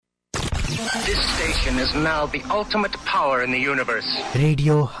This station is now the ultimate power in the universe.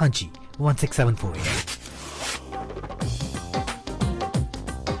 Radio Hanji 1674 AM.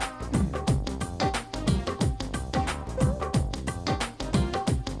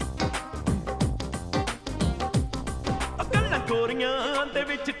 ਅਕਲਾਂ ਗੋਰੀਆਂ ਦੇ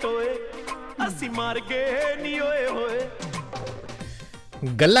ਵਿੱਚ ਟੋਏ ਅਸੀਂ ਮਰ ਗਏ ਨੀ ਓਏ ਹੋਏ।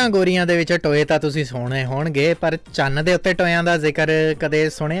 ਗੱਲਾਂ ਗੋਰੀਆਂ ਦੇ ਵਿੱਚ ਟੋਏ ਤਾਂ ਤੁਸੀਂ ਸੁਣੇ ਹੋਣਗੇ, ਪਰ ਚੰਨ ਦੇ ਉੱਤੇ ਟੋਇਆਂ ਦਾ ਜ਼ਿਕਰ ਕਦੇ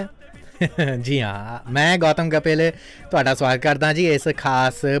ਸੁਣਿਆ? ਜੀ ਹਾਂ, ਮੈਂ ਗੌਤਮ ਕਪਿਲ ਤੁਹਾਡਾ ਸਵਾਗਤ ਕਰਦਾ ਜੀ ਇਸ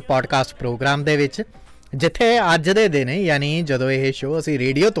ਖਾਸ ਪੋਡਕਾਸਟ ਪ੍ਰੋਗਰਾਮ ਦੇ ਵਿੱਚ, ਜਿੱਥੇ ਅੱਜ ਦੇ ਦਿਨ ਯਾਨੀ ਜਦੋਂ ਇਹ ਸ਼ੋਅ ਅਸੀਂ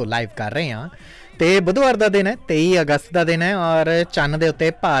ਰੇਡੀਓ ਤੋਂ ਲਾਈਵ ਕਰ ਰਹੇ ਹਾਂ ਅਤੇ ਬੁੱਧਵਾਰ ਦਾ ਦਿਨ ਹੈ, 23 ਅਗਸਤ ਦਾ ਦਿਨ ਹੈ ਔਰ ਚੰਨ ਦੇ ਉੱਤੇ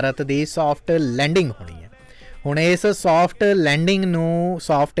ਭਾਰਤ ਦੀ ਸੌਫਟ ਲੈਂਡਿੰਗ ਹੋਣੀ ਹੈ। ਹੁਣ ਇਸ ਸੌਫਟ ਲੈਂਡਿੰਗ ਨੂੰ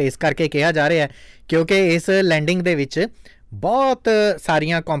ਸੌਫਟ ਇਸ ਕਰਕੇ ਕਿਹਾ ਜਾ ਰਿਹਾ ਕਿਉਂਕਿ ਇਸ ਲੈਂਡਿੰਗ ਦੇ ਵਿੱਚ ਬਹੁਤ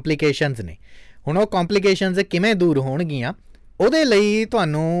ਸਾਰੀਆਂ ਕੰਪਲੀਕੇਸ਼ਨਸ ਨੇ। ਹੁਣ ਉਹ ਕੰਪਲੀਕੇਸ਼ਨਸ ਕਿਵੇਂ ਦੂਰ ਹੋਣਗੀਆਂ, ਉਹਦੇ ਲਈ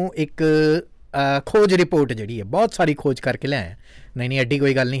ਤੁਹਾਨੂੰ ਇੱਕ ਖੋਜ ਰਿਪੋਰਟ ਜਿਹੜੀ ਹੈ, ਬਹੁਤ ਸਾਰੀ ਖੋਜ ਕਰਕੇ ਲਿਆਇਆ। ਨਹੀਂ ਐਡੀ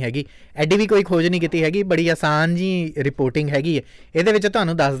ਕੋਈ ਗੱਲ ਨਹੀਂ ਹੈਗੀ, ਐਡੀ ਵੀ ਕੋਈ ਖੋਜ ਨਹੀਂ ਕੀਤੀ ਹੈਗੀ, ਬੜੀ ਆਸਾਨ ਜੀ ਰਿਪੋਰਟਿੰਗ ਹੈਗੀ ਹੈ। ਇਹਦੇ ਵਿੱਚ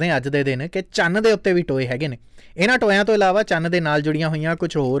ਤੁਹਾਨੂੰ ਦੱਸਦੇ ਹਾਂ ਅੱਜ ਦੇ ਦਿਨ ਕਿ ਚੰਨ ਦੇ ਉੱਤੇ ਵੀ ਟੋਏ ਹੈਗੇ ਨੇ। ਇਹਨਾਂ ਟੋਇਆਂ ਤੋਂ ਇਲਾਵਾ ਚੰਨ ਦੇ ਨਾਲ ਜੁੜੀਆਂ ਹੋਈਆਂ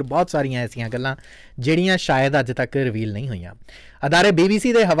ਕੁਝ ਹੋਰ ਬਹੁਤ ਸਾਰੀਆਂ ਐਸੀਆਂ ਗੱਲਾਂ ਜਿਹੜੀਆਂ ਸ਼ਾਇਦ ਅੱਜ ਤੱਕ ਰਿਵੀਲ ਨਹੀਂ ਹੋਈਆਂ। ਅਦਾਰੇ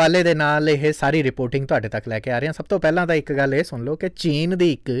BBC ਦੇ ਹਵਾਲੇ ਦੇ ਨਾਲ ਇਹ ਸਾਰੀ ਰਿਪੋਰਟਿੰਗ ਤੁਹਾਡੇ ਤੱਕ ਲੈ ਕੇ ਆ ਰਹੇ ਹਾਂ। ਸਭ ਤੋਂ ਪਹਿਲਾਂ ਤਾਂ ਇੱਕ ਗੱਲ ਇਹ ਸੁਣ ਲਓ ਕਿ ਚੀਨ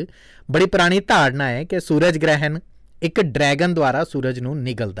ਦੀ ਇੱਕ ਬੜੀ ਪੁਰਾਣੀ ਧਾਰਨਾ ਹੈ ਕਿ ਸੂਰਜ ਗ੍ਰਹਿਣ ਇੱਕ ਡਰੈਗਨ ਦੁਆਰਾ ਸੂਰਜ ਨੂੰ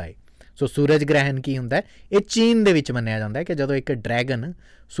ਨਿਗਲਦਾ ਹੈ। ਸੋ ਸੂਰਜ ਗ੍ਰਹਿਣ ਕੀ ਹੁੰਦਾ? ਇਹ ਚੀਨ ਦੇ ਵਿੱਚ ਮੰਨਿਆ ਜਾਂਦਾ ਹੈ ਕਿ ਜਦੋਂ ਇੱਕ ਡਰੈਗਨ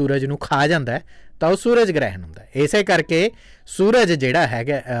ਸੂਰਜ ਨੂੰ ਖਾ ਜਾਂਦਾ ਤਾਂ ਉਹ ਸੂਰਜ ਗ੍ਰਹਿਣ ਹੁੰਦਾ। ਇਸੇ ਕਰਕੇ ਸੂਰਜ ਜਿਹੜਾ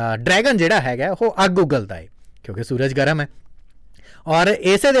ਹੈਗਾ, ਡਰੈਗਨ ਜਿਹੜਾ ਹੈਗਾ ਉਹ ਅੱਗ ਉਗਲਦਾ ਹੈ ਕਿਉਂਕਿ ਸੂਰਜ ਗਰਮ ਹੈ। ਔਰ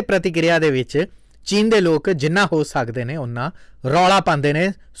ਇਸੇ ਦੇ ਪ੍ਰਤੀਕਿਰਿਆ ਦੇ ਵਿੱਚ ਚੀਨ ਦੇ ਲੋਕ ਜਿੰਨਾ ਹੋ ਸਕਦੇ ਨੇ ਓਨਾ ਰੌਲਾ ਪਾਉਂਦੇ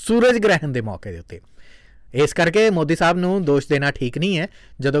ਨੇ ਸੂਰਜ ਗ੍ਰਹਿਣ ਦੇ ਮੌਕੇ ਦੇ ਉੱਤੇ। ਇਸ ਕਰਕੇ ਮੋਦੀ ਸਾਹਿਬ ਨੂੰ ਦੋਸ਼ ਦੇਣਾ ਠੀਕ ਨਹੀਂ ਹੈ।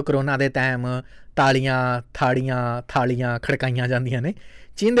 ਜਦੋਂ ਕਰੋਨਾ ਦੇ ਟਾਈਮ ਤਾਲੀਆਂ ਥਾਲੀਆਂ ਖੜਕਾਈਆਂ ਜਾਂਦੀਆਂ ਨੇ,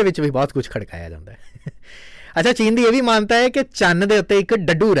 ਚੀਨ ਦੇ ਵਿੱਚ ਵੀ ਬਹੁਤ ਕੁਝ ਖੜਕਾਇਆ ਜਾਂਦਾ ਹੈ। ਅੱਛਾ, ਚੀਨ ਦੀ ਇਹ ਵੀ ਮਾਨਤਾ ਹੈ ਕਿ ਚੰਨ ਦੇ ਉੱਤੇ ਇੱਕ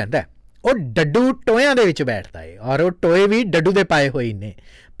ਡੱਡੂ ਰਹਿੰਦਾ, ਉਹ ਡੱਡੂ ਟੋਇਆਂ ਦੇ ਵਿੱਚ ਬੈਠਦਾ ਹੈ ਔਰ ਉਹ ਟੋਏ ਵੀ ਡੱਡੂ ਦੇ ਪਾਏ ਹੋਏ ਨੇ।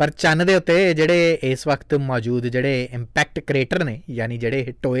 ਪਰ ਚੰਨ ਦੇ ਉੱਤੇ ਜਿਹੜੇ ਇਸ ਵਕਤ ਮੌਜੂਦ ਜਿਹੜੇ ਇੰਪੈਕਟ ਕ੍ਰੇਟਰ ਨੇ, ਯਾਨੀ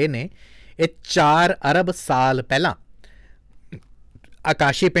ਜਿਹੜੇ ਟੋਏ ਨੇ, ਇਹ 4 ਅਰਬ ਸਾਲ ਪਹਿਲਾਂ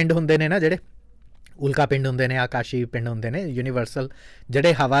ਆਕਾਸ਼ੀ ਪਿੰਡ ਹੁੰਦੇ ਨੇ ਨਾ, ਜਿਹੜੇ ਉਲਕਾ ਪਿੰਡ ਹੁੰਦੇ ਨੇ, ਆਕਾਸ਼ੀ ਪਿੰਡ ਹੁੰਦੇ ਨੇ, ਯੂਨੀਵਰਸਲ,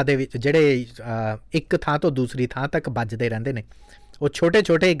 ਜਿਹੜੇ ਹਵਾ ਦੇ ਵਿੱਚ ਜਿਹੜੇ ਇੱਕ ਥਾਂ ਤੋਂ ਦੂਸਰੀ ਥਾਂ ਤੱਕ ਵੱਜਦੇ ਰਹਿੰਦੇ ਨੇ, ਉਹ ਛੋਟੇ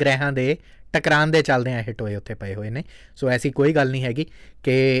ਛੋਟੇ ਗ੍ਰਹਿਾਂ ਦੇ ਟਕਰਾਉਣ ਦੇ ਚੱਲਦੇ ਆ ਇਹ ਟੋਏ ਉੱਥੇ ਪਏ ਹੋਏ ਨੇ। ਸੋ ਐਸੀ ਕੋਈ ਗੱਲ ਨਹੀਂ ਹੈਗੀ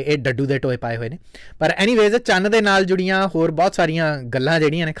ਕਿ ਇਹ ਡੱਡੂ ਦੇ ਟੋਏ ਪਾਏ ਹੋਏ ਨੇ। ਪਰ ਐਨੀਵੇਜ਼ ਚੰਨ ਦੇ ਨਾਲ ਜੁੜੀਆਂ ਹੋਰ ਬਹੁਤ ਸਾਰੀਆਂ ਗੱਲਾਂ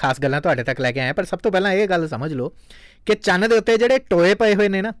ਜਿਹੜੀਆਂ ਨੇ, ਖਾਸ ਗੱਲਾਂ ਤੁਹਾਡੇ ਤੱਕ ਲੈ ਕੇ ਆਏ। ਪਰ ਸਭ ਤੋਂ ਪਹਿਲਾਂ ਇਹ ਗੱਲ ਸਮਝ ਲਓ ਕਿ ਚੰਨ ਦੇ ਉੱਤੇ ਜਿਹੜੇ ਟੋਏ ਪਏ ਹੋਏ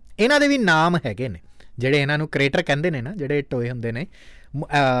ਨੇ ਨਾ, ਇਹਨਾਂ ਦੇ ਵੀ ਨਾਮ ਹੈਗੇ ਨੇ। ਜਿਹੜੇ ਇਹਨਾਂ ਨੂੰ ਕ੍ਰੇਟਰ ਕਹਿੰਦੇ ਨੇ ਨਾ, ਜਿਹੜੇ ਟੋਏ ਹੁੰਦੇ ਨੇ,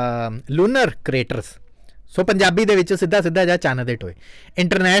 ਲੂਨਰ ਕ੍ਰੇਟਰਸ। ਸੋ ਪੰਜਾਬੀ ਦੇ ਵਿੱਚ ਸਿੱਧਾ ਜਾਂ ਚੰਨ ਦੇ ਟੋਏ।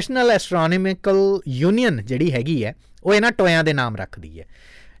 ਇੰਟਰਨੈਸ਼ਨਲ ਐਸਟਰੋਨੋਮਿਕਲ ਯੂਨੀਅਨ ਜਿਹੜੀ ਹੈਗੀ ਹੈ ਉਹ ਇਹਨਾਂ ਟੋਇਆਂ ਦੇ ਨਾਮ ਰੱਖਦੀ ਹੈ।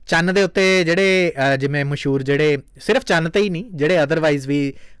 ਚੰਨ ਦੇ ਉੱਤੇ ਜਿਹੜੇ ਜਿਵੇਂ ਮਸ਼ਹੂਰ, ਜਿਹੜੇ ਸਿਰਫ ਚੰਨ 'ਤੇ ਹੀ ਨਹੀਂ, ਜਿਹੜੇ ਅਦਰਵਾਈਜ਼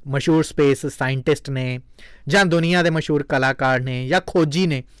ਵੀ ਮਸ਼ਹੂਰ ਸਪੇਸ ਸਾਇੰਟਿਸਟ ਨੇ ਜਾਂ ਦੁਨੀਆ ਦੇ ਮਸ਼ਹੂਰ ਕਲਾਕਾਰ ਨੇ ਜਾਂ ਖੋਜੀ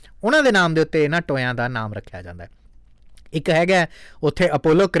ਨੇ, ਉਹਨਾਂ ਦੇ ਨਾਮ ਦੇ ਉੱਤੇ ਇਹਨਾਂ ਟੋਇਆਂ ਦਾ ਨਾਮ ਰੱਖਿਆ ਜਾਂਦਾ ਹੈ। ਇੱਕ ਹੈਗਾ ਉੱਥੇ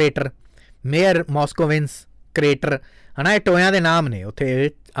ਅਪੋਲੋ ਕ੍ਰੇਟਰ, ਮੇਅਰ ਮੋਸਕੋਵਿੰਸ ਕ੍ਰੇਟਰ, ਹੈ ਨਾ। ਇਹ ਟੋਇਆਂ ਦੇ ਨਾਮ ਨੇ। ਉੱਥੇ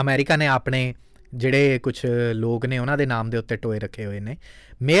ਅਮਰੀਕਾ ਨੇ ਆਪਣੇ ਜਿਹੜੇ ਕੁਛ ਲੋਕ ਨੇ ਉਹਨਾਂ ਦੇ ਨਾਮ ਦੇ ਉੱਤੇ ਟੋਏ ਰੱਖੇ ਹੋਏ ਨੇ।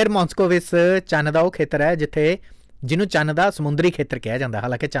 ਮੇਅਰ ਮੋਸਕੋਵਿਸ ਚੰਨ ਦਾ ਉਹ ਖੇਤਰ ਹੈ ਜਿਹਨੂੰ ਚੰਨ ਦਾ ਸਮੁੰਦਰੀ ਖੇਤਰ ਕਿਹਾ ਜਾਂਦਾ।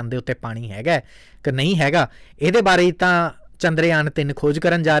 ਹਾਲਾਂਕਿ ਚੰਨ ਦੇ ਉੱਤੇ ਪਾਣੀ ਹੈਗਾ ਕਿ ਨਹੀਂ ਹੈਗਾ, ਇਹਦੇ ਬਾਰੇ ਤਾਂ ਚੰਦਰਯਾਨ 3 ਖੋਜ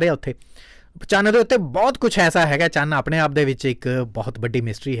ਕਰਨ ਜਾ ਰਿਹਾ ਉੱਥੇ। ਚੰਨ ਦੇ ਉੱਤੇ ਬਹੁਤ ਕੁਛ ਐਸਾ ਹੈਗਾ। ਚੰਨ ਆਪਣੇ ਆਪ ਦੇ ਵਿੱਚ ਇੱਕ ਬਹੁਤ ਵੱਡੀ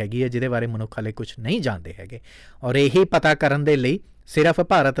ਮਿਸਟਰੀ ਹੈਗੀ ਹੈ ਜਿਹਦੇ ਬਾਰੇ ਮਨੁੱਖ ਹਾਲੇ ਕੁਛ ਨਹੀਂ ਜਾਣਦੇ ਹੈਗੇ। ਔਰ ਇਹੀ ਪਤਾ ਕਰਨ ਦੇ ਲਈ ਸਿਰਫ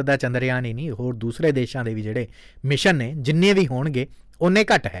ਭਾਰਤ ਦਾ ਚੰਦਰਯਾਨ ਹੀ ਨਹੀਂ, ਹੋਰ ਦੂਸਰੇ ਦੇਸ਼ਾਂ ਦੇ ਵੀ ਜਿਹੜੇ ਮਿਸ਼ਨ ਨੇ, ਜਿੰਨੇ ਵੀ ਹੋਣਗੇ ਉਨੇ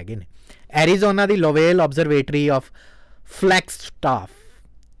ਘੱਟ ਹੈਗੇ ਨੇ। ਐਰੀਜ਼ੋਨਾ ਦੀ ਲੋਵੇਲ ਆਬਜ਼ਰਵੇਟਰੀ ਆਫ ਫਲੈਗਸਟਾਫ,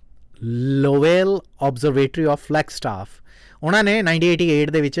 ਉਹਨਾਂ ਨੇ 1988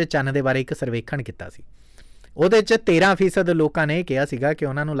 ਦੇ ਵਿੱਚ ਚੰਨ ਦੇ ਬਾਰੇ ਇੱਕ ਸਰਵੇਖਣ ਕੀਤਾ ਸੀ। ਉਹਦੇ 'ਚ 13% ਲੋਕਾਂ ਨੇ ਕਿਹਾ ਸੀਗਾ ਕਿ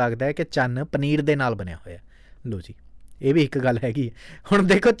ਉਹਨਾਂ ਨੂੰ ਲੱਗਦਾ ਹੈ ਕਿ ਚੰਨ ਪਨੀਰ ਦੇ ਨਾਲ ਬਣਿਆ ਹੋਇਆ। ਲੋ ਜੀ, ਇਹ ਵੀ ਇੱਕ ਗੱਲ ਹੈਗੀ ਹੈ। ਹੁਣ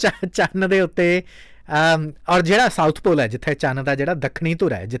ਦੇਖੋ ਚੰਨ ਦੇ ਉੱਤੇ ਔਰ ਜਿਹੜਾ ਸਾਊਥ ਪੋਲ ਹੈ, ਜਿੱਥੇ ਚੰਨ ਦਾ ਜਿਹੜਾ ਦੱਖਣੀ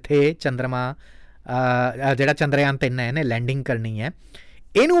ਧੁਰਾ ਹੈ, ਜਿੱਥੇ ਚੰਦਰਮਾ ਜਿਹੜਾ ਚੰਦਰਯਾਨ 3 ਹੈ ਇਹਨੇ ਲੈਂਡਿੰਗ ਕਰਨੀ ਹੈ,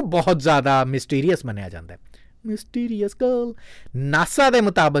 ਇਹਨੂੰ ਬਹੁਤ ਜ਼ਿਆਦਾ ਮਿਸਟੀਰੀਅਸ ਮੰਨਿਆ ਜਾਂਦਾ ਹੈ। Mysterious girl. ਨਾਸਾ ਦੇ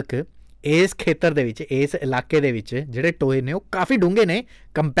ਮੁਤਾਬਕ ਇਸ ਖੇਤਰ ਦੇ ਵਿੱਚ, ਇਸ ਇਲਾਕੇ ਦੇ ਵਿੱਚ ਜਿਹੜੇ ਟੋਏ ਨੇ ਉਹ ਕਾਫੀ ਡੂੰਘੇ ਨੇ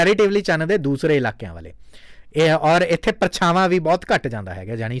ਕੰਪੈਰੇਟਿਵਲੀ ਚੰਨ ਦੇ ਦੂਸਰੇ ਇਲਾਕਿਆਂ ਵਾਲੇ। ਔਰ ਇੱਥੇ ਪਰਛਾਵਾਂ ਵੀ ਬਹੁਤ ਘੱਟ ਜਾਂਦਾ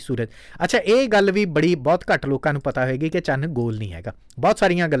ਹੈਗਾ, ਜਾਣੀ ਸੂਰਜ। ਅੱਛਾ, ਇਹ ਗੱਲ ਵੀ ਬਹੁਤ ਘੱਟ ਲੋਕਾਂ ਨੂੰ ਪਤਾ ਹੋਏਗੀ ਕਿ ਚੰਨ ਗੋਲ ਨਹੀਂ ਹੈਗਾ। ਬਹੁਤ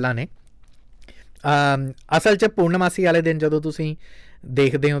ਸਾਰੀਆਂ ਗੱਲਾਂ ਨੇ। ਅਸਲ 'ਚ ਪੂਰਨਮਾਸੀ ਵਾਲੇ ਦਿਨ ਜਦੋਂ ਤੁਸੀਂ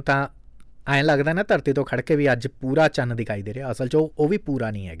ਦੇਖਦੇ ਹੋ ਤਾਂ ਐਂ ਲੱਗਦਾ ਨਾ ਧਰਤੀ ਤੋਂ ਖੜ ਕੇ ਵੀ ਅੱਜ ਪੂਰਾ ਚੰਨ ਦਿਖਾਈ ਦੇ ਰਿਹਾ। ਅਸਲ 'ਚ ਉਹ ਵੀ ਪੂਰਾ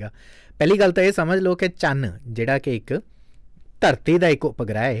ਨਹੀਂ ਹੈਗਾ। ਪਹਿਲੀ ਗੱਲ ਤਾਂ ਇਹ ਸਮਝ ਲਓ ਕਿ ਚੰਨ ਜਿਹੜਾ ਕਿ ਇੱਕ ਧਰਤੀ ਦਾ ਇੱਕ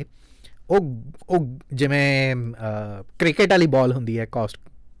ਉਪਗ੍ਰਹਿ ਹੈ, ਉਹ ਜਿਵੇਂ ਕ੍ਰਿਕਟ ਵਾਲੀ ਬਾਲ ਹੁੰਦੀ ਹੈ,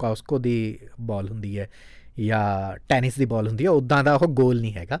 ਕੋਸਕੋ ਦੀ ਬਾਲ ਹੁੰਦੀ ਹੈ ਜਾਂ ਟੈਨਿਸ ਦੀ ਬਾਲ ਹੁੰਦੀ ਹੈ, ਉੱਦਾਂ ਦਾ ਉਹ ਗੋਲ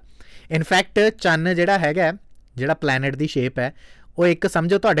ਨਹੀਂ ਹੈਗਾ। ਇਨਫੈਕਟ ਚੰਨ ਜਿਹੜਾ ਹੈਗਾ, ਜਿਹੜਾ ਪਲੈਨਟ ਦੀ ਸ਼ੇਪ ਹੈ, ਉਹ ਇੱਕ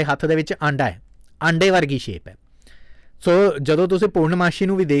ਸਮਝੋ ਤੁਹਾਡੇ ਹੱਥ ਦੇ ਵਿੱਚ ਆਂਡਾ ਹੈ, ਆਂਡੇ ਵਰਗੀ ਸ਼ੇਪ ਹੈ। ਸੋ ਜਦੋਂ ਤੁਸੀਂ ਪੂਰਨਮਾਸ਼ੀ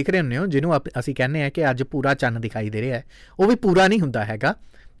ਨੂੰ ਵੀ ਦੇਖ ਰਹੇ ਹੁੰਦੇ ਹੋ, ਜਿਹਨੂੰ ਅਸੀਂ ਕਹਿੰਦੇ ਹਾਂ ਕਿ ਅੱਜ ਪੂਰਾ ਚੰਨ ਦਿਖਾਈ ਦੇ ਰਿਹਾ ਹੈ, ਉਹ ਵੀ ਪੂਰਾ ਨਹੀਂ ਹੁੰਦਾ ਹੈਗਾ,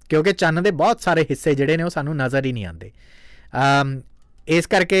 ਕਿਉਂਕਿ ਚੰਨ ਦੇ ਬਹੁਤ ਸਾਰੇ ਹਿੱਸੇ ਜਿਹੜੇ ਨੇ ਉਹ ਸਾਨੂੰ ਨਜ਼ਰ ਹੀ ਨਹੀਂ ਆਉਂਦੇ। ਇਸ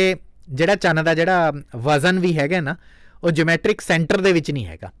ਕਰਕੇ ਜਿਹੜਾ ਚੰਨ ਦਾ ਜਿਹੜਾ ਵਜ਼ਨ ਵੀ ਹੈਗਾ ਨਾ, ਉਹ ਜਿਓਮੈਟ੍ਰਿਕ ਸੈਂਟਰ ਦੇ ਵਿੱਚ ਨਹੀਂ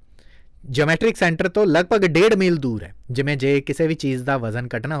ਹੈਗਾ। ਜਿਓਮੈਟ੍ਰਿਕ ਸੈਂਟਰ ਤੋਂ ਲਗਭਗ 1.5 ਮੀਲ ਦੂਰ ਹੈ। ਜਿਵੇਂ ਜੇ ਕਿਸੇ ਵੀ ਚੀਜ਼ ਦਾ ਵਜ਼ਨ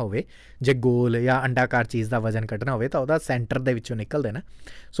ਕੱਢਣਾ ਹੋਵੇ, ਜੇ ਗੋਲ ਜਾਂ ਅੰਡਾਕਾਰ ਚੀਜ਼ ਦਾ ਵਜ਼ਨ ਕੱਢਣਾ ਹੋਵੇ ਤਾਂ ਉਹਦਾ ਸੈਂਟਰ ਦੇ ਵਿੱਚੋਂ ਨਿਕਲਦੇ ਨਾ।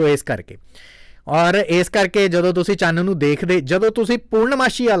 ਸੋ ਇਸ ਕਰਕੇ, ਔਰ ਇਸ ਕਰਕੇ ਜਦੋਂ ਤੁਸੀਂ ਚੰਨ ਨੂੰ ਦੇਖਦੇ, ਜਦੋਂ ਤੁਸੀਂ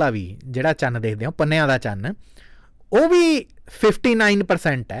ਪੂਰਨਮਾਸ਼ੀ ਵਾਲਾ ਵੀ ਜਿਹੜਾ ਚੰਨ ਦੇਖਦੇ ਹੋ, ਪੰਨਿਆਂ ਦਾ ਚੰਨ, ਉਹ ਵੀ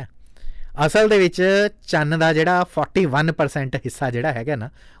 59% ਹੈ। ਅਸਲ ਦੇ ਵਿੱਚ ਚੰਨ ਦਾ ਜਿਹੜਾ 41% ਹਿੱਸਾ ਜਿਹੜਾ ਹੈਗਾ ਨਾ,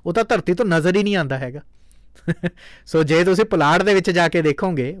 ਉਹ ਤਾਂ ਧਰਤੀ ਤੋਂ ਨਜ਼ਰ ਹੀ ਨਹੀਂ ਆਉਂਦਾ ਹੈਗਾ। ਸੋ ਜੇ ਤੁਸੀਂ ਪੁਲਾੜ ਦੇ ਵਿੱਚ ਜਾ ਕੇ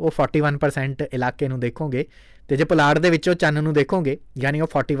ਦੇਖੋਗੇ, ਉਹ 41% ਇਲਾਕੇ ਨੂੰ ਦੇਖੋਗੇ, ਅਤੇ ਜੇ ਪੁਲਾੜ ਦੇ ਵਿੱਚੋਂ ਚੰਨ ਨੂੰ ਦੇਖੋਗੇ, ਯਾਨੀ ਉਹ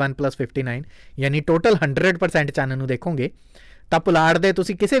 41 + 59, ਯਾਨੀ ਟੋਟਲ 100% ਚੰਨ ਨੂੰ ਦੇਖੋਗੇ, ਤਾਂ ਪੁਲਾੜ ਦੇ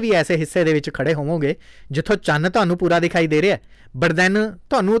ਤੁਸੀਂ ਕਿਸੇ ਵੀ ਐਸੇ ਹਿੱਸੇ ਦੇ ਵਿੱਚ ਖੜੇ ਹੋਵੋਗੇ ਜਿੱਥੋਂ ਚੰਨ ਤੁਹਾਨੂੰ ਪੂਰਾ ਦਿਖਾਈ ਦੇ ਰਿਹਾ, ਬਟ ਦੈਨ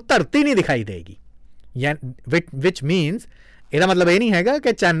ਤੁਹਾਨੂੰ ਧਰਤੀ ਨਹੀਂ ਦਿਖਾਈ ਦੇਗੀ। ਵਿਚ ਮੀਨਸ, ਇਹਦਾ ਮਤਲਬ ਇਹ ਨਹੀਂ ਹੈਗਾ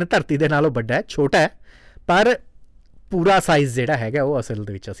ਕਿ ਚੰਨ ਧਰਤੀ ਦੇ ਨਾਲੋਂ ਵੱਡਾ ਹੈ, ਛੋਟਾ ਹੈ, ਪਰ ਪੂਰਾ ਸਾਈਜ਼ ਜਿਹੜਾ ਹੈਗਾ ਉਹ ਅਸਲ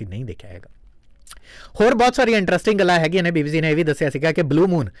ਦੇ ਵਿੱਚ ਅਸੀਂ ਨਹੀਂ ਦੇਖਿਆ ਹੈਗਾ। ਹੋਰ ਬਹੁਤ ਸਾਰੀਆਂ ਇੰਟਰਸਟਿੰਗ ਗੱਲਾਂ ਹੈਗੀਆਂ ਨੇ। BBC ਨੇ ਇਹ ਵੀ ਦੱਸਿਆ ਸੀਗਾ ਕਿ ਬਲੂ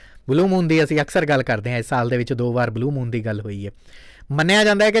ਮੂਨ ਦੀ ਅਸੀਂ ਅਕਸਰ ਗੱਲ ਕਰਦੇ ਹਾਂ, ਇਸ ਸਾਲ ਦੇ ਵਿੱਚ 2 ਵਾਰ ਬਲੂ ਮੂਨ ਦੀ ਗੱਲ ਹੋਈ ਹੈ। ਮੰਨਿਆ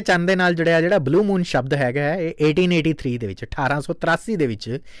ਜਾਂਦਾ ਹੈ ਕਿ ਚੰਨ ਦੇ ਨਾਲ ਜੁੜਿਆ ਜਿਹੜਾ ਬਲੂ ਮੂਨ ਸ਼ਬਦ ਹੈਗਾ, ਇਹ 1883 ਦੇ ਵਿੱਚ, 1883 ਦੇ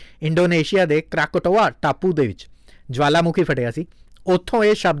ਵਿੱਚ ਇੰਡੋਨੇਸ਼ੀਆ ਦੇ ਕ੍ਰਾਕਟੋਆ ਟਾਪੂ ਦੇ ਵਿੱਚ ਜਵਾਲਾਮੁਖੀ ਫਟਿਆ ਸੀ। ਉੱਥੋਂ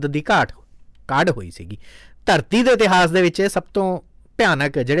ਇਹ ਸ਼ਬਦ ਦੀ ਕਾਢ ਹੋਈ ਸੀਗੀ। ਧਰਤੀ ਦੇ ਇਤਿਹਾਸ ਦੇ ਵਿੱਚ ਇਹ ਸਭ ਤੋਂ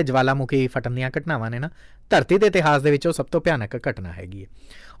ਭਿਆਨਕ ਜਿਹੜੇ ਜਵਾਲਾਮੁਖੀ ਫਟਣ ਦੀਆਂ ਘਟਨਾਵਾਂ ਨੇ ਨਾ, ਧਰਤੀ ਦੇ ਇਤਿਹਾਸ ਦੇ ਵਿੱਚ ਉਹ ਸਭ ਤੋਂ ਭਿਆਨਕ ਘਟਨਾ ਹੈਗੀ ਹੈ।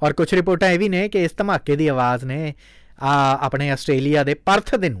 ਔਰ ਕੁਛ ਰਿਪੋਰਟਾਂ ਇਹ ਵੀ ਨੇ ਕਿ ਇਸ ਧਮਾਕੇ ਦੀ ਆਵਾਜ਼ ਨੇ ਆਪਣੇ ਆਸਟ੍ਰੇਲੀਆ ਦੇ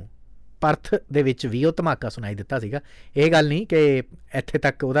ਪਰਥ ਦੇ ਵਿੱਚ ਵੀ ਉਹ ਧਮਾਕਾ ਸੁਣਾਈ ਦਿੱਤਾ ਸੀਗਾ। ਇਹ ਗੱਲ ਨਹੀਂ ਕਿ ਇੱਥੇ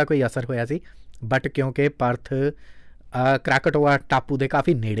ਤੱਕ ਉਹਦਾ ਕੋਈ ਅਸਰ ਹੋਇਆ ਸੀ, ਬਟ ਕਿਉਂਕਿ ਪਰਥ ਕ੍ਰਾਕਟੋਆ ਟਾਪੂ ਦੇ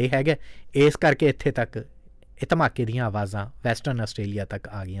ਕਾਫੀ ਨੇੜੇ ਹੈਗਾ, ਇਸ ਕਰਕੇ ਇੱਥੇ ਤੱਕ ਇਹ ਧਮਾਕੇ ਦੀਆਂ ਆਵਾਜ਼ਾਂ ਵੈਸਟਰਨ ਆਸਟ੍ਰੇਲੀਆ ਤੱਕ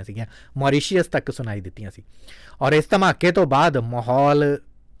ਆ ਗਈਆਂ ਸੀਗੀਆਂ, ਮੌਰੀਸ਼ੀਅਸ ਤੱਕ ਸੁਣਾਈ ਦਿੱਤੀਆਂ ਸੀ। ਔਰ ਇਸ ਧਮਾਕੇ ਤੋਂ ਬਾਅਦ ਮਾਹੌਲ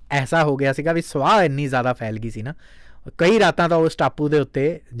ਐਸਾ ਹੋ ਗਿਆ ਸੀਗਾ ਵੀ ਸਵਾਹ ਇੰਨੀ ਜ਼ਿਆਦਾ ਫੈਲ ਗਈ ਸੀ ਨਾ, ਕਈ ਰਾਤਾਂ ਤਾਂ ਉਸ ਟਾਪੂ ਦੇ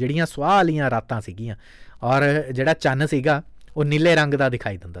ਉੱਤੇ ਜਿਹੜੀਆਂ ਸਵਾਹ ਵਾਲੀਆਂ ਰਾਤਾਂ ਸੀਗੀਆਂ, ਔਰ ਜਿਹੜਾ ਚੰਨ ਸੀਗਾ ਉਹ ਨੀਲੇ ਰੰਗ ਦਾ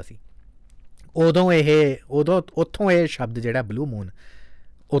ਦਿਖਾਈ ਦਿੰਦਾ ਸੀ। ਉੱਥੋਂ ਇਹ ਸ਼ਬਦ ਜਿਹੜਾ ਬਲੂ ਮੂਨ,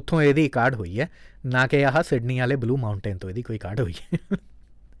 ਉੱਥੋਂ ਇਹਦੀ ਕਾਢ ਹੋਈ ਹੈ, ਨਾ ਕਿ ਆਹ ਸਿਡਨੀ ਵਾਲੇ ਬਲੂ ਮਾਊਂਟੇਨ ਤੋਂ ਇਹਦੀ ਕੋਈ ਕਾਢ ਹੋਈ ਹੈ।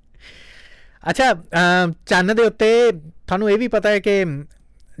 ਅੱਛਾ, ਚੰਨ ਦੇ ਉੱਤੇ ਤੁਹਾਨੂੰ ਇਹ ਵੀ ਪਤਾ ਹੈ ਕਿ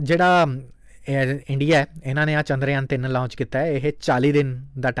ਜਿਹੜਾ ਇੰਡੀਆ, ਇਹਨਾਂ ਨੇ ਚੰਦਰਯਾਨ 3 ਲਾਂਚ ਕੀਤਾ ਹੈ, ਇਹ 40 ਦਿਨ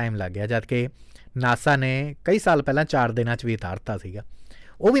ਦਾ ਟਾਈਮ ਲੱਗ ਗਿਆ, ਜਦ ਕਿ ਨਾਸਾ ਨੇ ਕਈ ਸਾਲ ਪਹਿਲਾਂ 4 ਦਿਨਾਂ 'ਚ ਵੀ ਉਤਾਰਤਾ ਸੀਗਾ।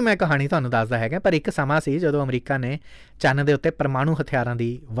 ਉਹ ਵੀ ਮੈਂ ਕਹਾਣੀ ਤੁਹਾਨੂੰ ਦੱਸਦਾ ਹੈਗਾ। ਪਰ ਇੱਕ ਸਮਾਂ ਸੀ ਜਦੋਂ ਅਮਰੀਕਾ ਨੇ ਚੰਨ ਦੇ ਉੱਤੇ ਪਰਮਾਣੂ ਹਥਿਆਰਾਂ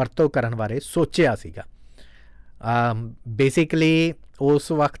ਦੀ ਵਰਤੋਂ ਕਰਨ ਬਾਰੇ ਸੋਚਿਆ ਸੀਗਾ। ਬੇਸਿਕਲੀ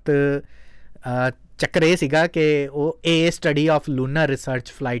ਉਸ ਵਕਤ ਚੱਕਰ ਇਹ ਸੀਗਾ ਕਿ ਉਹ study of lunar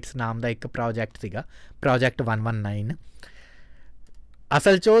research flights ਨਾਮ ਦਾ ਇੱਕ ਪ੍ਰੋਜੈਕਟ ਸੀਗਾ, ਪ੍ਰੋਜੈਕਟ 119।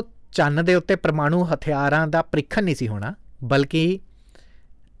 ਅਸਲ 'ਚ ਉਹ ਚੰਨ ਦੇ ਉੱਤੇ ਪਰਮਾਣੂ ਹਥਿਆਰਾਂ ਦਾ ਪ੍ਰੀਖਣ ਨਹੀਂ ਸੀ ਹੋਣਾ, ਬਲਕਿ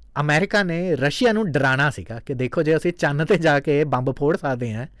ਅਮਰੀਕਾ ਨੇ ਰਸ਼ੀਆ ਨੂੰ ਡਰਾਉਣਾ ਸੀਗਾ ਕਿ ਦੇਖੋ ਜੇ ਅਸੀਂ ਚੰਨ 'ਤੇ ਜਾ ਕੇ ਬੰਬ ਫੋੜ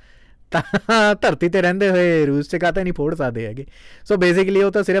ਸਕਦੇ ਹਾਂ ਤਾਂ ਧਰਤੀ 'ਤੇ ਰਹਿੰਦੇ ਹੋਏ ਰੂਸ 'ਚ ਕਾਹਤੇ ਨਹੀਂ ਫੋੜ ਸਕਦੇ ਹੈਗੇ। ਸੋ ਬੇਸਿਕਲੀ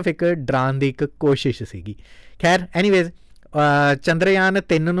ਉਹ ਤਾਂ ਸਿਰਫ ਇੱਕ ਡਰਾਉਣ ਦੀ ਇੱਕ ਕੋਸ਼ਿਸ਼ ਸੀਗੀ। ਖੈਰ, ਐਨੀਵੇਜ਼, ਚੰਦਰਯਾਨ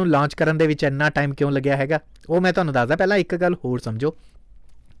 3 ਨੂੰ ਲਾਂਚ ਕਰਨ ਦੇ ਵਿੱਚ ਇੰਨਾ ਟਾਈਮ ਕਿਉਂ ਲੱਗਿਆ ਹੈਗਾ ਉਹ ਮੈਂ ਤੁਹਾਨੂੰ ਦੱਸਦਾ। ਪਹਿਲਾਂ ਇੱਕ ਗੱਲ ਹੋਰ ਸਮਝੋ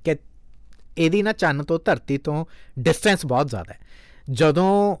ਕਿ ਇਹਦੀ ਨਾ ਚੰਨ ਤੋਂ ਧਰਤੀ ਤੋਂ ਡਿਸਟੈਂਸ ਬਹੁਤ ਜ਼ਿਆਦਾ ਹੈ।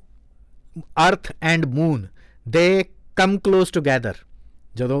 ਜਦੋਂ ਅਰਥ ਐਂਡ ਮੂਨ ਦੇ ਕਮ ਕਲੋਜ਼ ਟੂਗੈਦਰ,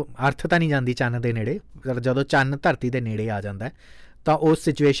 ਜਦੋਂ ਅਰਥ ਤਾਂ ਨਹੀਂ ਜਾਂਦੀ ਚੰਨ ਦੇ ਨੇੜੇ, ਪਰ ਜਦੋਂ ਚੰਨ ਧਰਤੀ ਦੇ ਨੇੜੇ ਆ ਜਾਂਦਾ ਤਾਂ ਉਸ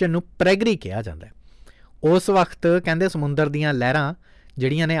ਸਿਚੁਏਸ਼ਨ ਨੂੰ ਪ੍ਰੈਗਰੀ ਕਿਹਾ ਜਾਂਦਾ। ਉਸ ਵਕਤ ਕਹਿੰਦੇ ਸਮੁੰਦਰ ਦੀਆਂ ਲਹਿਰਾਂ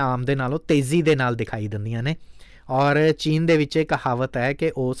ਜਿਹੜੀਆਂ ਨੇ ਆਮ ਦੇ ਨਾਲੋਂ ਤੇਜ਼ੀ ਦੇ ਨਾਲ ਦਿਖਾਈ ਦਿੰਦੀਆਂ ਨੇ। ਔਰ ਚੀਨ ਦੇ ਵਿੱਚ ਇਹ ਕਹਾਵਤ ਹੈ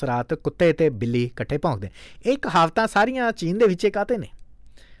ਕਿ ਉਸ ਰਾਤ ਕੁੱਤੇ ਅਤੇ ਬਿੱਲੀ ਇਕੱਠੇ ਭੌਂਕਦੇ। ਇਹ ਕਹਾਵਤਾਂ ਸਾਰੀਆਂ ਚੀਨ ਦੇ ਵਿੱਚ ਕਾਹਤੇ ਨੇ?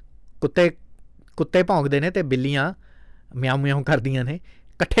 ਕੁੱਤੇ ਭੌਂਕਦੇ ਨੇ ਅਤੇ ਬਿੱਲੀਆਂ ਮਿਆਉਂ ਮਿਆਉਂ ਕਰਦੀਆਂ ਨੇ,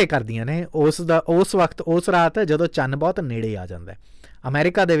 ਇਕੱਠੇ ਕਰਦੀਆਂ ਨੇ ਉਸ ਵਕਤ, ਉਸ ਰਾਤ ਜਦੋਂ ਚੰਨ ਬਹੁਤ ਨੇੜੇ ਆ ਜਾਂਦਾ।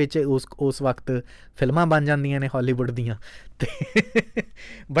 ਅਮਰੀਕਾ ਦੇ ਵਿੱਚ ਉਸ ਵਕਤ ਫਿਲਮਾਂ ਬਣ ਜਾਂਦੀਆਂ ਨੇ ਹਾਲੀਵੁੱਡ ਦੀਆਂ, ਅਤੇ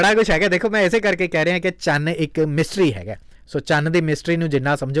ਬੜਾ ਕੁਛ ਹੈਗਾ। ਦੇਖੋ, ਮੈਂ ਇਸੇ ਕਰਕੇ ਕਹਿ ਰਿਹਾ ਕਿ ਚੰਨ ਇੱਕ ਮਿਸਟਰੀ ਹੈਗਾ। ਸੋ ਚੰਨ ਦੀ ਮਿਸਟਰੀ ਨੂੰ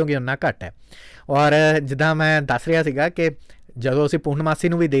ਜਿੰਨਾ ਸਮਝੋਗੇ ਉਨਾ ਘੱਟ ਹੈ। ਔਰ ਜਿੱਦਾਂ ਮੈਂ ਦੱਸ ਰਿਹਾ ਸੀਗਾ ਕਿ ਜਦੋਂ ਅਸੀਂ ਪੂਰਨਮਾਸੀ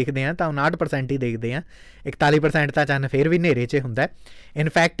ਨੂੰ ਵੀ ਦੇਖਦੇ ਹਾਂ ਤਾਂ 59% ਹੀ ਦੇਖਦੇ ਹਾਂ, 41% ਤਾਂ ਚੰਨ ਫਿਰ ਵੀ ਹਨੇਰੇ 'ਚ ਹੁੰਦਾ।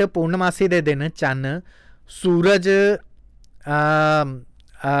 ਇਨਫੈਕਟ ਪੂਰਨਮਾਸੀ ਦੇ ਦਿਨ ਚੰਨ ਸੂਰਜ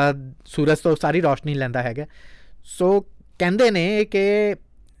ਤੋਂ ਸਾਰੀ ਰੌਸ਼ਨੀ ਲੈਂਦਾ ਹੈਗਾ। ਸੋ ਕਹਿੰਦੇ ਨੇ ਕਿ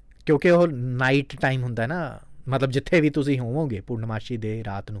ਕਿਉਂਕਿ ਉਹ ਨਾਈਟ ਟਾਈਮ ਹੁੰਦਾ ਨਾ, ਮਤਲਬ ਜਿੱਥੇ ਵੀ ਤੁਸੀਂ ਹੋਵੋਗੇ ਪੂਰਨਮਾਸ਼ੀ ਦੇ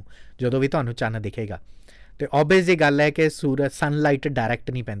ਰਾਤ ਨੂੰ, ਜਦੋਂ ਵੀ ਤੁਹਾਨੂੰ ਚੰਨ ਦਿਖੇਗਾ ਤੇ ਓਬਵੀਅਸ ਜੀ ਗੱਲ ਹੈ ਕਿ ਸੂਰਜ ਸਨਲਾਈਟ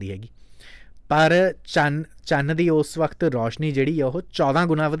ਡਾਇਰੈਕਟ ਨਹੀਂ ਪੈਂਦੀ ਹੈਗੀ, ਪਰ ਚੰਨ ਦੀ ਉਸ ਵਕਤ ਰੋਸ਼ਨੀ ਜਿਹੜੀ ਆ ਉਹ 14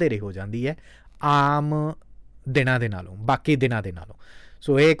 ਗੁਣਾ ਵਧੇਰੇ ਹੋ ਜਾਂਦੀ ਹੈ ਆਮ ਦਿਨਾਂ ਦੇ ਨਾਲੋਂ, ਬਾਕੀ ਦਿਨਾਂ ਦੇ ਨਾਲੋਂ।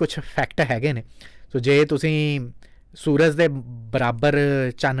 ਸੋ ਇਹ ਕੁਛ ਫੈਕਟ ਹੈਗੇ ਨੇ। ਸੋ ਜੇ ਤੁਸੀਂ ਸੂਰਜ ਦੇ ਬਰਾਬਰ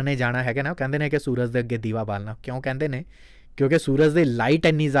ਚੰਨ ਨੇ ਜਾਣਾ ਹੈਗਾ ਨਾ, ਉਹ ਕਹਿੰਦੇ ਨੇ ਕਿ ਸੂਰਜ ਦੇ ਅੱਗੇ ਦੀਵਾ ਬਾਲਣਾ। ਕਿਉਂ ਕਹਿੰਦੇ ਨੇ? ਕਿਉਂਕਿ ਸੂਰਜ ਦੀ ਲਾਈਟ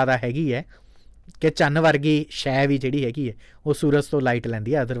ਇੰਨੀ ਜ਼ਿਆਦਾ ਹੈਗੀ ਹੈ ਕਿ ਚੰਨ ਵਰਗੀ ਸ਼ੈ ਵੀ ਜਿਹੜੀ ਹੈਗੀ ਹੈ ਉਹ ਸੂਰਜ ਤੋਂ ਲਾਈਟ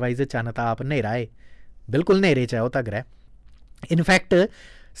ਲੈਂਦੀ ਹੈ। ਅਦਰਵਾਈਜ਼ ਚੰਨ ਤਾਂ ਆਪ ਹਨੇਰਾ ਹੈ, ਬਿਲਕੁਲ ਹਨੇਰੇ 'ਚ ਹੈ ਉਹ ਤਾਂ ਗ੍ਰਹਿ। ਇਨਫੈਕਟ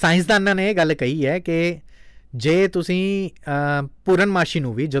ਸਾਇੰਸਦਾਨਾਂ ਨੇ ਇਹ ਗੱਲ ਕਹੀ ਹੈ ਕਿ ਜੇ ਤੁਸੀਂ ਪੂਰਨਮਾਸ਼ੀ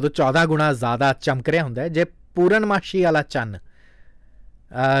ਨੂੰ ਵੀ ਜਦੋਂ 14 ਗੁਣਾ ਜ਼ਿਆਦਾ ਚਮਕ ਰਿਹਾ ਹੁੰਦਾ ਹੈ, ਜੇ ਪੂਰਨਮਾਸ਼ੀ ਵਾਲਾ ਚੰਨ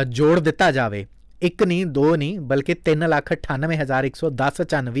ਜੋੜ ਦਿੱਤਾ ਜਾਵੇ, ਇੱਕ ਨਹੀਂ ਦੋ ਨਹੀਂ ਬਲਕਿ 3,98,110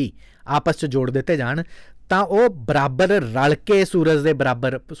 ਚੰਨ ਵੀ ਆਪਸ 'ਚ ਜੋੜ ਦਿੱਤੇ ਜਾਣ, ਤਾਂ ਉਹ ਬਰਾਬਰ ਰਲ ਕੇ ਸੂਰਜ ਦੇ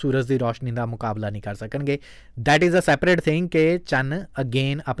ਬਰਾਬਰ ਸੂਰਜ ਦੀ ਰੋਸ਼ਨੀ ਦਾ ਮੁਕਾਬਲਾ ਨਹੀਂ ਕਰ ਸਕਣਗੇ। That is a separate thing ਕਿ ਚੰਨ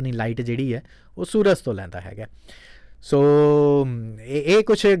ਅਗੇਨ ਆਪਣੀ ਲਾਈਟ ਜਿਹੜੀ ਹੈ ਉਹ ਸੂਰਜ ਤੋਂ ਲੈਂਦਾ ਹੈਗਾ। ਸੋ ਇਹ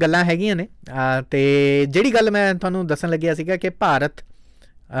ਕੁਛ ਗੱਲਾਂ ਹੈਗੀਆਂ ਨੇ। ਅਤੇ ਜਿਹੜੀ ਗੱਲ ਮੈਂ ਤੁਹਾਨੂੰ ਦੱਸਣ ਲੱਗਿਆ ਸੀਗਾ ਕਿ ਭਾਰਤ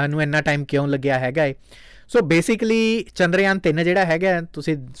ਨੂੰ ਇੰਨਾ ਟਾਈਮ ਕਿਉਂ ਲੱਗਿਆ ਹੈਗਾ ਏ। ਸੋ ਬੇਸਿਕਲੀ ਚੰਦਰਯਾਨ 3 ਜਿਹੜਾ ਹੈਗਾ,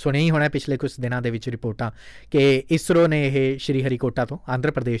 ਤੁਸੀਂ ਸੁਣਿਆ ਹੀ ਹੋਣਾ ਪਿਛਲੇ ਕੁਛ ਦਿਨਾਂ ਦੇ ਵਿੱਚ ਰਿਪੋਰਟਾਂ ਕਿ ਇਸਰੋ ਨੇ ਇਹ ਸ਼੍ਰੀ ਹਰੀਕੋਟਾ ਤੋਂ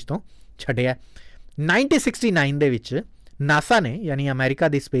ਆਂਧਰਾ ਪ੍ਰਦੇਸ਼ ਤੋਂ ਛੱਡਿਆ। 1969 ਦੇ ਵਿੱਚ ਨਾਸਾ ਨੇ, ਯਾਨੀ ਅਮਰੀਕਾ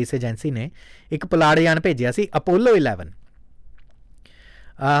ਦੀ ਸਪੇਸ ਏਜੰਸੀ ਨੇ ਇੱਕ ਪੁਲਾੜਯਾਨ ਭੇਜਿਆ ਸੀ, ਅਪੋਲੋ 11।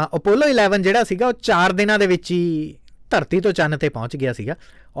 ਅਪੋਲੋ 11 ਜਿਹੜਾ ਸੀਗਾ ਉਹ 4 ਦਿਨਾਂ ਦੇ ਵਿੱਚ ਹੀ ਧਰਤੀ ਤੋਂ ਚੰਨ 'ਤੇ ਪਹੁੰਚ ਗਿਆ ਸੀਗਾ।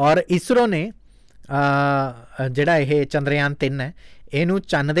 ਔਰ ਇਸਰੋ ਨੇ ਜਿਹੜਾ ਇਹ ਚੰਦਰਯਾਨ 3 ਹੈ ਇਹਨੂੰ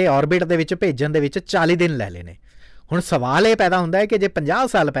ਚੰਨ ਦੇ ਔਰਬਿਟ ਦੇ ਵਿੱਚ ਭੇਜਣ ਦੇ ਵਿੱਚ 40 ਦਿਨ ਲੈ ਲਏ ਨੇ। ਹੁਣ ਸਵਾਲ ਇਹ ਪੈਦਾ ਹੁੰਦਾ ਹੈ ਕਿ ਜੇ 50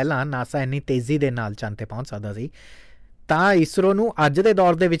 ਸਾਲ ਪਹਿਲਾਂ ਨਾਸਾ ਇੰਨੀ ਤੇਜ਼ੀ ਦੇ ਨਾਲ ਚੰਨ 'ਤੇ ਪਹੁੰਚ ਸਕਦਾ ਸੀ, ਤਾਂ ਇਸਰੋ ਨੂੰ ਅੱਜ ਦੇ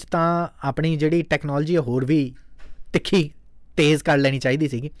ਦੌਰ ਦੇ ਵਿੱਚ ਤਾਂ ਆਪਣੀ ਜਿਹੜੀ ਟੈਕਨੋਲੋਜੀ ਹੋਰ ਵੀ ਤਿੱਖੀ ਤੇਜ਼ ਕਰ ਲੈਣੀ ਚਾਹੀਦੀ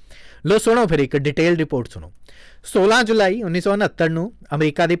ਸੀਗੀ। ਲੋ ਸੁਣੋ ਫਿਰ ਇੱਕ ਡਿਟੇਲ ਰਿਪੋਰਟ ਸੁਣੋ। 16 ਜੁਲਾਈ 1969 ਨੂੰ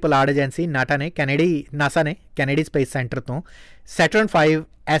ਅਮਰੀਕਾ ਦੀ ਪੁਲਾੜ ਏਜੰਸੀ ਨਾਸਾ ਨੇ ਕੈਨੇਡੀ ਸਪੇਸ ਸੈਂਟਰ ਤੋਂ ਸੈਟਰਨ 5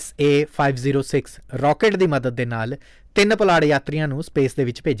 SA-506 ਰਾਕਟ ਦੀ ਮਦਦ ਦੇ ਨਾਲ 3 ਪੁਲਾੜ ਯਾਤਰੀਆਂ ਨੂੰ ਸਪੇਸ ਦੇ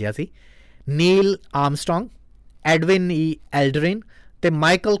ਵਿੱਚ ਭੇਜਿਆ ਸੀ। ਨੀਲ ਆਰਮਸਟਰੌਂਗ, ਐਡਵਿਨ ਈ ਐਲਡਰਿਨ ਤੇ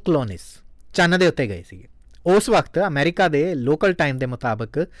ਮਾਈਕਲ ਕਲੋਨਿਸ ਚੰਨ ਦੇ ਉੱਤੇ ਗਏ ਸੀਗੇ। ਉਸ ਵਕਤ ਅਮਰੀਕਾ ਦੇ ਲੋਕਲ ਟਾਈਮ ਦੇ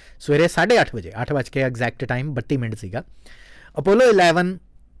ਮੁਤਾਬਕ ਸਵੇਰੇ 8:30 ਵਜੇ, 8 ਵਜ ਕੇ ਐਗਜ਼ੈਕਟ ਟਾਈਮ 32 ਮਿੰਟ ਸੀਗਾ। ਅਪੋਲੋ 11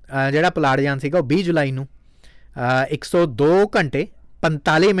 ਜਿਹੜਾ ਪੁਲਾੜਯਾਨ ਸੀਗਾ ਉਹ 20 ਜੁਲਾਈ ਨੂੰ 102 ਘੰਟੇ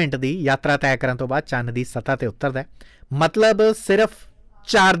 45 ਮਿੰਟ ਦੀ ਯਾਤਰਾ ਤੈਅ ਕਰਨ ਤੋਂ ਬਾਅਦ ਚੰਨ ਦੀ ਸਤ੍ਹਾ 'ਤੇ ਉਤਰਦਾ। ਮਤਲਬ ਸਿਰਫ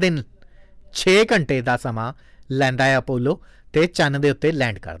 4 ਦਿਨ 6 ਘੰਟੇ ਦਾ ਸਮਾਂ ਲੈਂਦਾ ਹੈ ਅਪੋਲੋ ਤੇ ਚੰਨ ਦੇ ਉੱਤੇ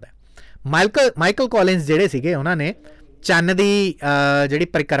ਲੈਂਡ ਕਰਦਾ। ਮਾਈਕਲ ਕੋਲਿੰਸ ਜਿਹੜੇ ਸੀਗੇ ਉਹਨਾਂ ਨੇ ਚੰਨ ਦੀ ਜਿਹੜੀ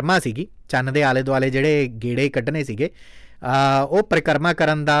ਪਰਿਕਰਮਾ ਸੀਗੀ, ਚੰਨ ਦੇ ਆਲੇ ਦੁਆਲੇ ਜਿਹੜੇ ਗੇੜੇ ਕੱਢਣੇ ਸੀਗੇ, ਉਹ ਪਰਿਕਰਮਾ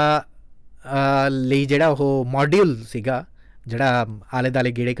ਕਰਨ ਦਾ ਲਈ ਜਿਹੜਾ ਉਹ ਮੋਡਿਊਲ ਸੀਗਾ, ਜਿਹੜਾ ਆਲੇ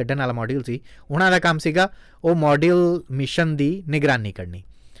ਦੁਆਲੇ ਗੇੜੇ ਕੱਢਣ ਵਾਲਾ ਮੋਡਿਊਲ ਸੀ, ਉਹਨਾਂ ਦਾ ਕੰਮ ਸੀਗਾ ਉਹ ਮੋਡਿਊਲ ਮਿਸ਼ਨ ਦੀ ਨਿਗਰਾਨੀ ਕਰਨੀ।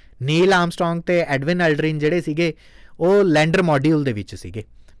 ਨੀਲ ਆਰਮਸਟਰੌਂਗ ਤੇ ਐਡਵਿਨ ਐਲਡਰਿਨ ਜਿਹੜੇ ਸੀਗੇ ਉਹ ਲੈਂਡਰ ਮੋਡਿਊਲ ਦੇ ਵਿੱਚ ਸੀਗੇ।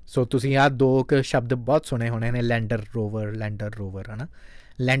 ਸੋ ਤੁਸੀਂ ਆਹ ਦੋ ਕੁ ਸ਼ਬਦ ਬਹੁਤ ਸੁਣੇ ਹੋਣੇ ਨੇ, ਲੈਂਡਰ ਰੋਵਰ ਹੈ ਨਾ।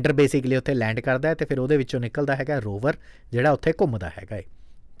 ਲੈਂਡਰ ਬੇਸਿਕਲੀ ਉੱਥੇ ਲੈਂਡ ਕਰਦਾ ਹੈ ਅਤੇ ਫਿਰ ਉਹਦੇ ਵਿੱਚੋਂ ਨਿਕਲਦਾ ਹੈਗਾ ਰੋਵਰ, ਜਿਹੜਾ ਉੱਥੇ ਘੁੰਮਦਾ ਹੈਗਾ ਏ,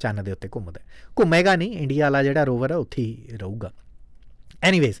 ਚੰਨ ਦੇ ਉੱਤੇ ਘੁੰਮੇਗਾ ਨਹੀਂ, ਇੰਡੀਆ ਵਾਲਾ ਜਿਹੜਾ ਰੋਵਰ ਹੈ ਉੱਥੇ ਹੀ ਰਹੂਗਾ।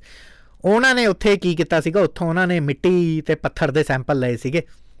 ਐਨੀਵੇਜ਼ ਉਹਨਾਂ ਨੇ ਉੱਥੇ ਕੀ ਕੀਤਾ ਸੀਗਾ, ਉੱਥੋਂ ਉਹਨਾਂ ਨੇ ਮਿੱਟੀ ਤੇ ਪੱਥਰ ਦੇ ਸੈਂਪਲ ਲਏ ਸੀਗੇ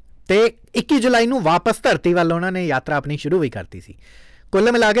ਅਤੇ 21 ਜੁਲਾਈ ਨੂੰ ਵਾਪਸ ਧਰਤੀ ਵੱਲ ਉਹਨਾਂ ਨੇ ਯਾਤਰਾ ਆਪਣੀ ਸ਼ੁਰੂ ਵੀ ਕਰਤੀ ਸੀ।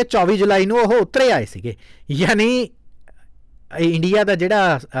 ਕੁੱਲ ਮਿਲਾ ਕੇ 24 ਜੁਲਾਈ ਨੂੰ ਉਹ ਉਤਰੇ ਆਏ ਸੀਗੇ। ਯਾਨੀ ਇੰਡੀਆ ਦਾ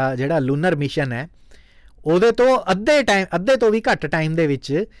ਜਿਹੜਾ ਲੂਨਰ ਮਿਸ਼ਨ ਹੈ ਉਹਦੇ ਤੋਂ ਅੱਧੇ ਤੋਂ ਵੀ ਘੱਟ ਟਾਈਮ ਦੇ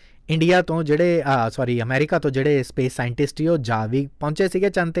ਵਿੱਚ ਇੰਡੀਆ ਤੋਂ ਅਮਰੀਕਾ ਤੋਂ ਜਿਹੜੇ ਸਪੇਸ ਸਾਇੰਟਿਸਟ ਸੀ ਉਹ ਜਾ ਵੀ ਪਹੁੰਚੇ ਸੀਗੇ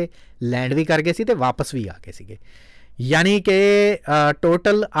ਚੰਨ 'ਤੇ, ਲੈਂਡ ਵੀ ਕਰ ਗਏ ਸੀ ਅਤੇ ਵਾਪਸ ਵੀ ਆ ਗਏ ਸੀਗੇ। ਯਾਨੀ ਕਿ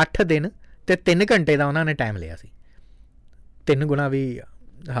ਟੋਟਲ 8 ਦਿਨ ਅਤੇ 3 ਘੰਟੇ ਦਾ ਉਹਨਾਂ ਨੇ ਟਾਈਮ ਲਿਆ ਸੀ। 3 ਗੁਣਾ ਵੀ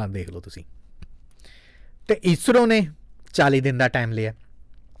ਦੇਖ ਲਓ ਤੁਸੀਂ। ਅਤੇ ਇਸਰੋ ਨੇ 40 ਦਿਨ ਦਾ ਟਾਈਮ ਲਿਆ।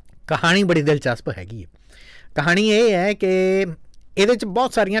 ਕਹਾਣੀ ਬੜੀ ਦਿਲਚਸਪ ਹੈਗੀ ਹੈ। ਕਹਾਣੀ ਇਹ ਹੈ ਕਿ ਇਹਦੇ 'ਚ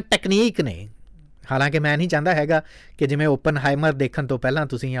ਬਹੁਤ ਸਾਰੀਆਂ ਟੈਕਨੀਕ ਨੇ। ਹਾਲਾਂਕਿ ਮੈਂ ਨਹੀਂ ਚਾਹੁੰਦਾ ਹੈਗਾ ਕਿ ਜਿਵੇਂ ਓਪਨਹਾਈਮਰ ਦੇਖਣ ਤੋਂ ਪਹਿਲਾਂ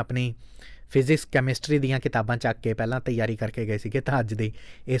ਤੁਸੀਂ ਆਪਣੀ ਫਿਜ਼ਿਕਸ ਕੈਮਿਸਟਰੀ ਦੀਆਂ ਕਿਤਾਬਾਂ ਚੱਕ ਕੇ ਪਹਿਲਾਂ ਤਿਆਰੀ ਕਰਕੇ ਗਏ ਸੀਗੇ, ਤਾਂ ਅੱਜ ਦੇ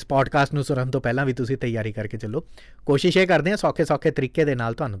ਇਸ ਪੋਡਕਾਸਟ ਨੂੰ ਸੁਣਨ ਤੋਂ ਪਹਿਲਾਂ ਵੀ ਤੁਸੀਂ ਤਿਆਰੀ ਕਰਕੇ ਚੱਲੋ। ਕੋਸ਼ਿਸ਼ ਇਹ ਕਰਦੇ ਹਾਂ ਸੌਖੇ ਤਰੀਕੇ ਦੇ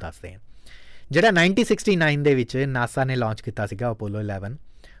ਨਾਲ ਤੁਹਾਨੂੰ ਦੱਸਦੇ ਹਾਂ। ਜਿਹੜਾ 1969 ਦੇ ਵਿੱਚ ਨਾਸਾ ਨੇ ਲਾਂਚ ਕੀਤਾ ਸੀਗਾ ਅਪੋਲੋ 11,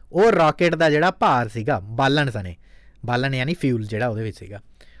 ਉਹ ਰਾਕਟ ਦਾ ਜਿਹੜਾ ਭਾਰ ਸੀਗਾ, ਬਾਲਣ ਯਾਨੀ ਫਿਊਲ ਜਿਹੜਾ ਉਹਦੇ ਵਿੱਚ ਸੀਗਾ,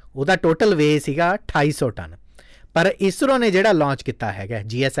 ਉਹਦਾ ਟੋਟਲ ਵੇ ਸੀਗਾ 2800 ਟਨ। ਪਰ ਇਸਰੋ ਨੇ ਜਿਹੜਾ ਲਾਂਚ ਕੀਤਾ ਹੈਗਾ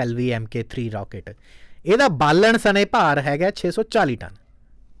GSLV MK3 ਰਾਕਟ, ਇਹਦਾ ਬਾਲਣ ਸਣੇ ਭਾਰ ਹੈਗਾ 640 ਟਨ।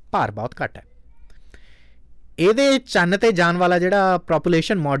 ਭਾਰ ਬਹੁਤ ਘੱਟ ਹੈ। ਇਹਦੇ ਚੰਨ 'ਤੇ ਜਾਣ ਵਾਲਾ ਜਿਹੜਾ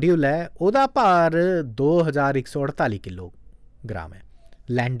ਪ੍ਰੋਪੂਲੇਸ਼ਨ ਮੋਡਿਊਲ ਹੈ ਉਹਦਾ ਭਾਰ 2148 ਕਿਲੋਗ੍ਰਾਮ ਹੈ।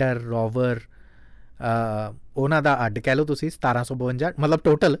 ਲੈਂਡਰ ਰੋਵਰ ਉਹਨਾਂ ਦਾ ਅੱਡ ਕਹਿ ਲਓ ਤੁਸੀਂ 1752, ਮਤਲਬ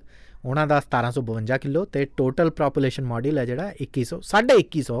ਟੋਟਲ ਉਹਨਾਂ ਦਾ 1752 ਕਿਲੋ, ਅਤੇ ਟੋਟਲ ਪ੍ਰੋਪੂਲੇਸ਼ਨ ਮੋਡਿਊਲ ਹੈ ਜਿਹੜਾ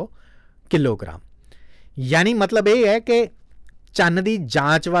 2100 ਕਿਲੋਗ੍ਰਾਮ। यानी मतलब ये है कि चंद की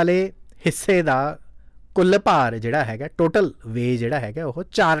जांच वाले हिस्से का कुल भार जिहड़ा हैगा टोटल वे जिहड़ा हैगा वो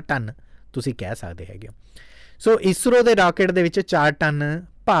 4 टन तुसीं कह सकते हैगे हो। सो इसरो के रॉकेट दे विच 4 टन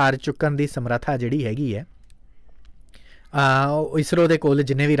भार चुकन की समर्था जिहड़ी हैगी है। इसरो के कोल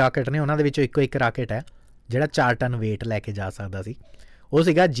जिन्ने भी रॉकेट ने उन्हां दे विचों इक्को एक रॉकेट है जिहड़ा 4 टन वेट लैके जा सकदा सी। वो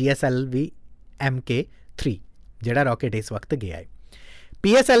सीगा GSLV MK3 जिहड़ा रॉकेट इस वक्त गया है।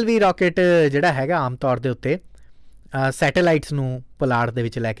 PSLV रॉकेट जिहड़ा हैगा आम तौर के उत्ते सैटेलाइट्स नूं पुलाड़ दे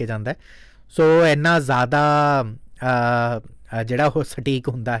विच लैके जांदा है। सो इन्ना ज़्यादा जिहड़ा वो सटीक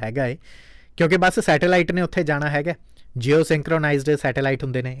हुंदा हैगा है क्योंकि बस सैटेलाइट ने उत्थे जाना हैगा। जिओ सिंक्रोनाइज्ड सैटेलाइट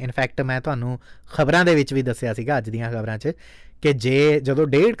हुंदे ने। इनफैक्ट मैं तुहानूं खबरां दे विच भी दस्सिया सीगा अज दीयां खबरां 'च कि जे जदों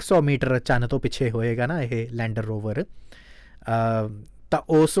 150 मीटर चंद तो पिछे होएगा ना ये लैंडर रोवर तो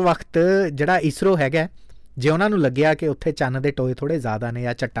उस वक्त जिहड़ा इसरो हैगा जे उन्होंने लग्या कि उत्थे चंद के टोए थोड़े ज़्यादा ने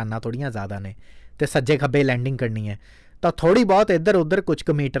या चट्टाना थोड़ियां ज़्यादा ने तो सज्जे खब्बे लैंडिंग करनी है तो थोड़ी बहुत इधर उधर कुछ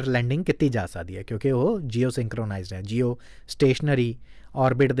क मीटर लैंडिंग की जा सकती है क्योंकि वो जिओ सिंक्रोनाइज्ड है। जिओ स्टेशनरी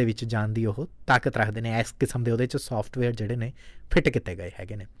ऑरबिट दे विच जाण दी वो ताकत रखते हैं। इस किस्म के वो सॉफ्टवेयर जिहड़े ने फिट किए गए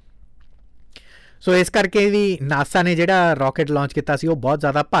हैगे ने। सो इस करके भी नासा ने जिहड़ा रॉकेट लॉन्च किया सी वो बहुत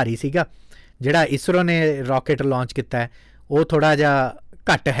ज़्यादा भारी सीगा। जिहड़ा इसरो ने रॉकेट लॉन्च किया है वो थोड़ा जिहा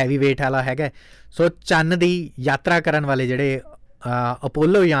घट हैवी वेट वाला हैगा। सो चंद की यात्रा करन वाले जिहड़े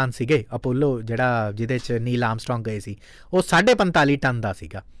अपोलो यान सीगे, अपोलो जिहड़ा जिहदे च नील आर्मस्ट्रॉन्ग गए सी वो 45.5 टन का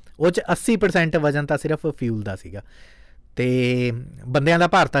सीगा। वो 80% वजन तो सिर्फ फ्यूल का सीगा ते बंदियां दा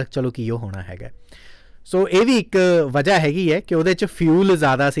भार तक चलो की होना हैगा। सो ये भी एक वजह हैगी है कि उहदे च फ्यूल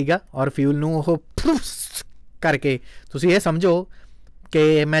ज़्यादा सीगा और फ्यूल नूं ओह करके तुसीं ये समझो कि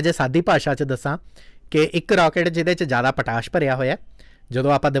मैं जे सादी भाषा च दसां कि एक रॉकेट जिहदे च ज़्यादा पटाश भरिया होया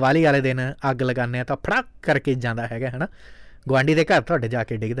जदों आपां दिवाली वाले दिन अग लगाने तो फड़क करके जाता है है ना गुआढ़ी के घर तुहाडे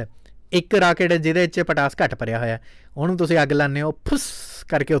जाके डिगदा। एक रॉकेट जिहदे च पटास घट भरिया होया उहनूं तुसीं अग लाने हो फुस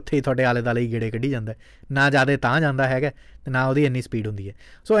करके उत्थे ही तुहाडे आले दुआले गेड़े कढ़ी जांदा ना ज़्यादा तां जांदा हैगा ते ना उहदी इन्नी स्पीड हुंदी है।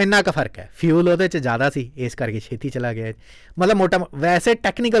 सो इन्ना क फर्क है। फ्यूल उहदे च ज़्यादा सी इस करके छेती चला गया। मतलब मोटा वैसे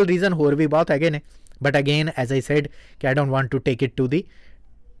टैक्नीकल रीजन होर भी बहुत हैगे ने but again as I sad कि I don't want to take it to the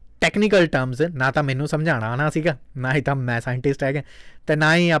technical terms. ना तो मैनू समझाना आना सीगा ना ही तो मैं साइंटिस्ट है तो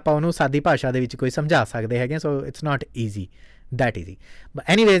ना ही आपां उहनूं सादी भाषा दे विच कोई समझा सकते हैं। So it's not easy that easy.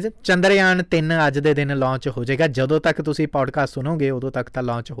 Anyways Chandrayaan 3 अज दे दिन लॉन्च हो जाएगा। जदों तक तुसीं पॉडकास्ट सुनोगे उदों तक तो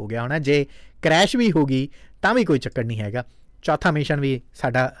लॉन्च हो गया होना। जे क्रैश भी होगी तो भी कोई चक्कर नहीं हैगा। चौथा मिशन भी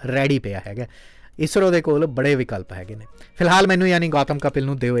साडा रैडी पिया हैगा। इसरो दे कोल बड़े विकल्प हैगे ने। फिलहाल मैनू यानी गौतम कपिल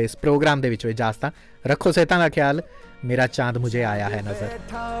नूं दिओ इस प्रोग्राम दे विचों इजाजत। रखो सेहतां दा ख्याल। मेरा चांद मुझे आया है नजर।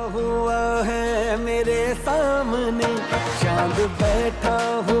 बैठा हुआ है मेरे सामने, चांद बैठा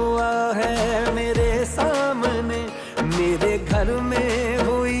हुआ है मेरे सामने, मेरे घर में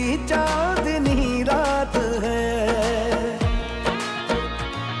हुई चांदनी रात है।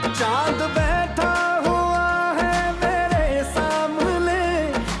 चांद बैठा हुआ है मेरे सामने,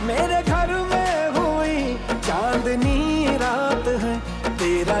 मेरे घर में हुई चांदनी रात है।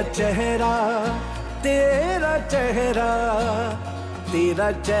 तेरा चेहरा तेरा चेहरा तेरा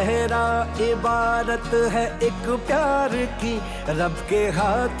चेहरा इबारत है एक प्यार की, रब के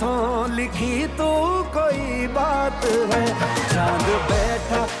हाथों लिखी तो कोई बात है। चांद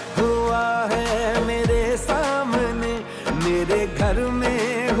बैठा हुआ है मेरे सामने, मेरे घर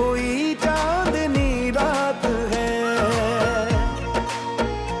में हुई चांदनी रात है।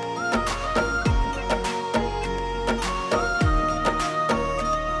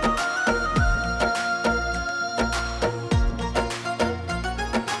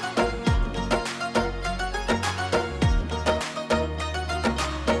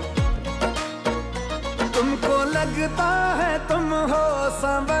 लगता है तुम हो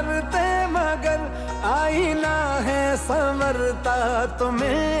संवरते मगर आईना है संवरता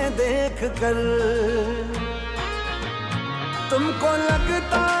तुम्हें देख कर। तुमको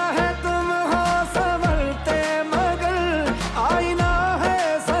लगता है तुम हो संवरते मगर आईना है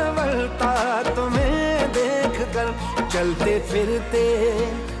संवरता तुम्हें देख कर। चलते फिरते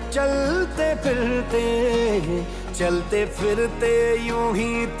चलते फिरते चलते फिरते यूं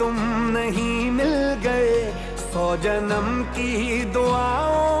ही तुम नहीं मिल गए, 100 जन्म की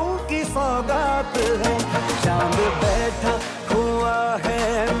दुआओं की सौगात है। चांद बैठा हुआ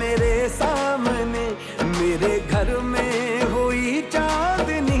है मेरे सामने, मेरे घर में हुई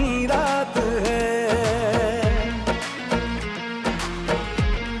चांदनी रात है।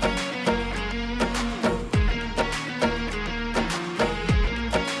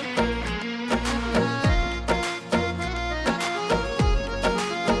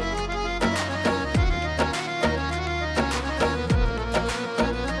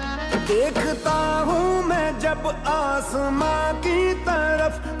 देखता हूँ जब आसमां की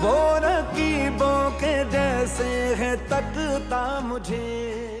तरफ, वो रकीबों के जैसे है तकता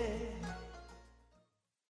मुझे।